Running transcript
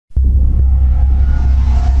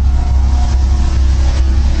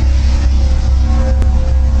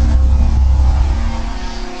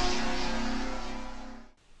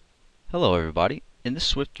everybody. In this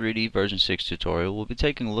Swift 3D version 6 tutorial, we'll be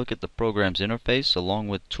taking a look at the program's interface along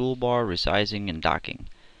with toolbar, resizing, and docking.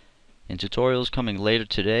 In tutorials coming later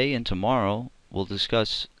today and tomorrow, we'll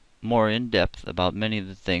discuss more in depth about many of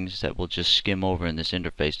the things that we'll just skim over in this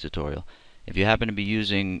interface tutorial. If you happen to be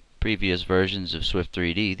using previous versions of Swift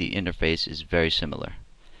 3D, the interface is very similar.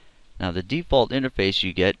 Now, the default interface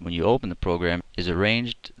you get when you open the program is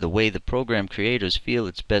arranged the way the program creators feel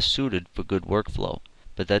it's best suited for good workflow.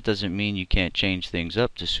 But that doesn't mean you can't change things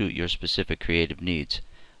up to suit your specific creative needs,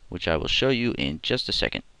 which I will show you in just a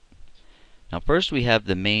second. Now, first we have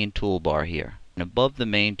the main toolbar here. And above the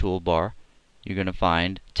main toolbar, you're going to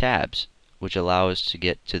find tabs, which allow us to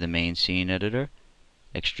get to the main scene editor,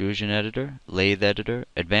 extrusion editor, lathe editor,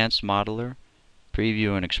 advanced modeler,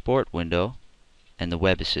 preview and export window, and the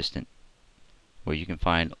web assistant, where you can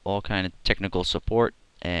find all kind of technical support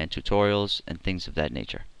and tutorials and things of that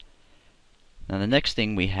nature. Now, the next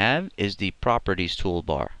thing we have is the properties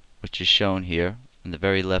toolbar, which is shown here on the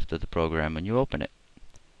very left of the program when you open it.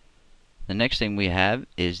 The next thing we have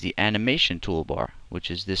is the animation toolbar, which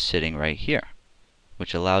is this sitting right here,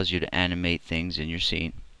 which allows you to animate things in your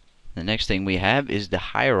scene. The next thing we have is the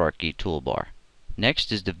hierarchy toolbar. Next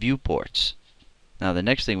is the viewports. Now, the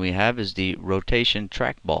next thing we have is the rotation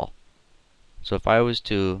trackball. So if I was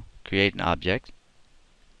to create an object,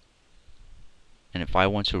 and if I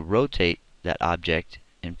want to rotate that object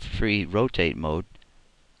in free rotate mode,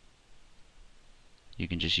 you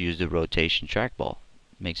can just use the rotation trackball.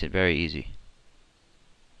 Makes it very easy.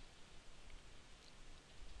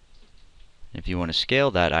 If you want to scale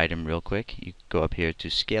that item real quick, you go up here to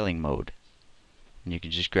scaling mode, and you can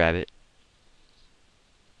just grab it.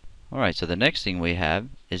 Alright, so the next thing we have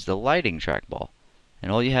is the lighting trackball.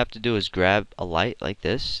 And all you have to do is grab a light like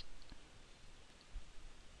this,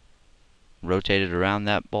 rotate it around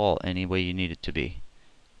that ball any way you need it to be.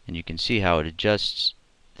 And you can see how it adjusts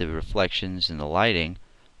the reflections and the lighting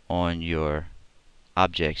on your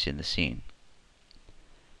objects in the scene.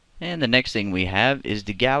 And the next thing we have is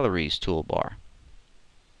the galleries toolbar,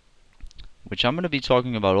 which I'm going to be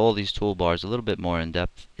talking about all these toolbars a little bit more in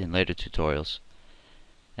depth in later tutorials.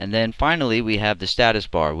 And then finally we have the status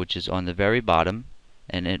bar, which is on the very bottom,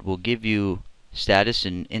 and it will give you status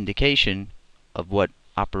and indication of what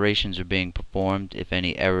operations are being performed, if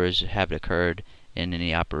any errors have occurred in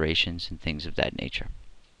any operations and things of that nature.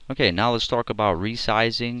 Okay, now let's talk about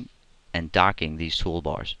resizing and docking these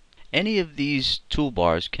toolbars. Any of these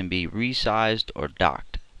toolbars can be resized or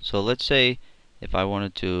docked. So let's say if I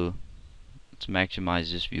wanted to, let's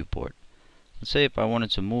maximize this viewport. Let's say if I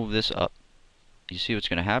wanted to move this up, you see what's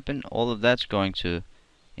going to happen? All of that's going to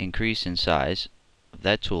increase in size of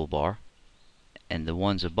that toolbar, and the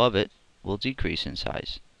ones above it will decrease in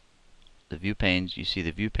size. The view panes, you see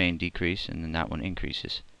the view pane decrease, and then that one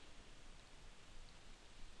increases.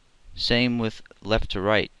 Same with left to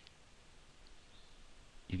right.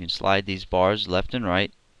 You can slide these bars left and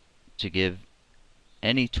right to give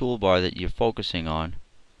any toolbar that you're focusing on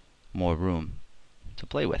more room to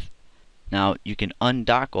play with. Now, you can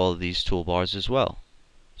undock all of these toolbars as well.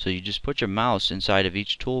 So you just put your mouse inside of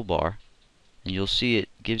each toolbar, and you'll see it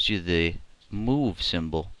gives you the move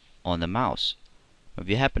symbol on the mouse. If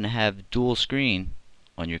you happen to have dual screen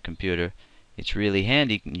on your computer, it's really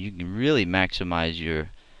handy. You can really maximize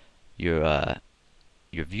your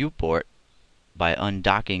viewport by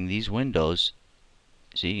undocking these windows.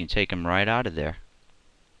 So you can take them right out of there.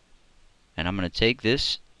 And I'm going to take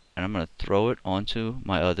this and I'm going to throw it onto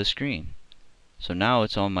my other screen. So now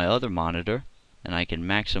it's on my other monitor, and I can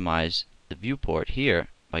maximize the viewport here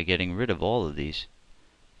by getting rid of all of these.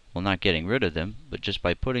 Well, not getting rid of them, but just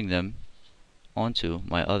by putting them onto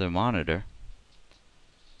my other monitor.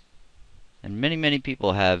 And many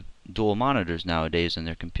people have dual monitors nowadays on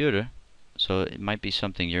their computer, so it might be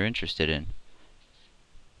something you're interested in.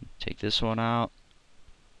 Take this one out.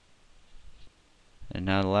 And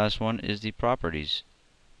now the last one is the properties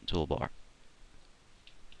toolbar.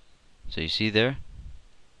 So you see there?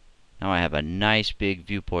 Now I have a nice big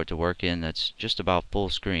viewport to work in that's just about full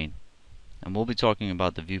screen. And we'll be talking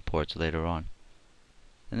about the viewports later on.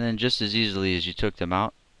 And then just as easily as you took them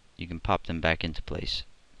out, you can pop them back into place.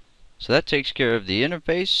 So that takes care of the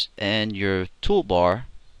interface and your toolbar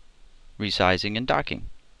resizing and docking.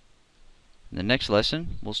 In the next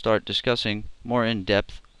lesson, we'll start discussing more in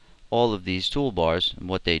depth all of these toolbars and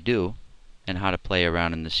what they do, and how to play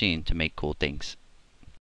around in the scene to make cool things.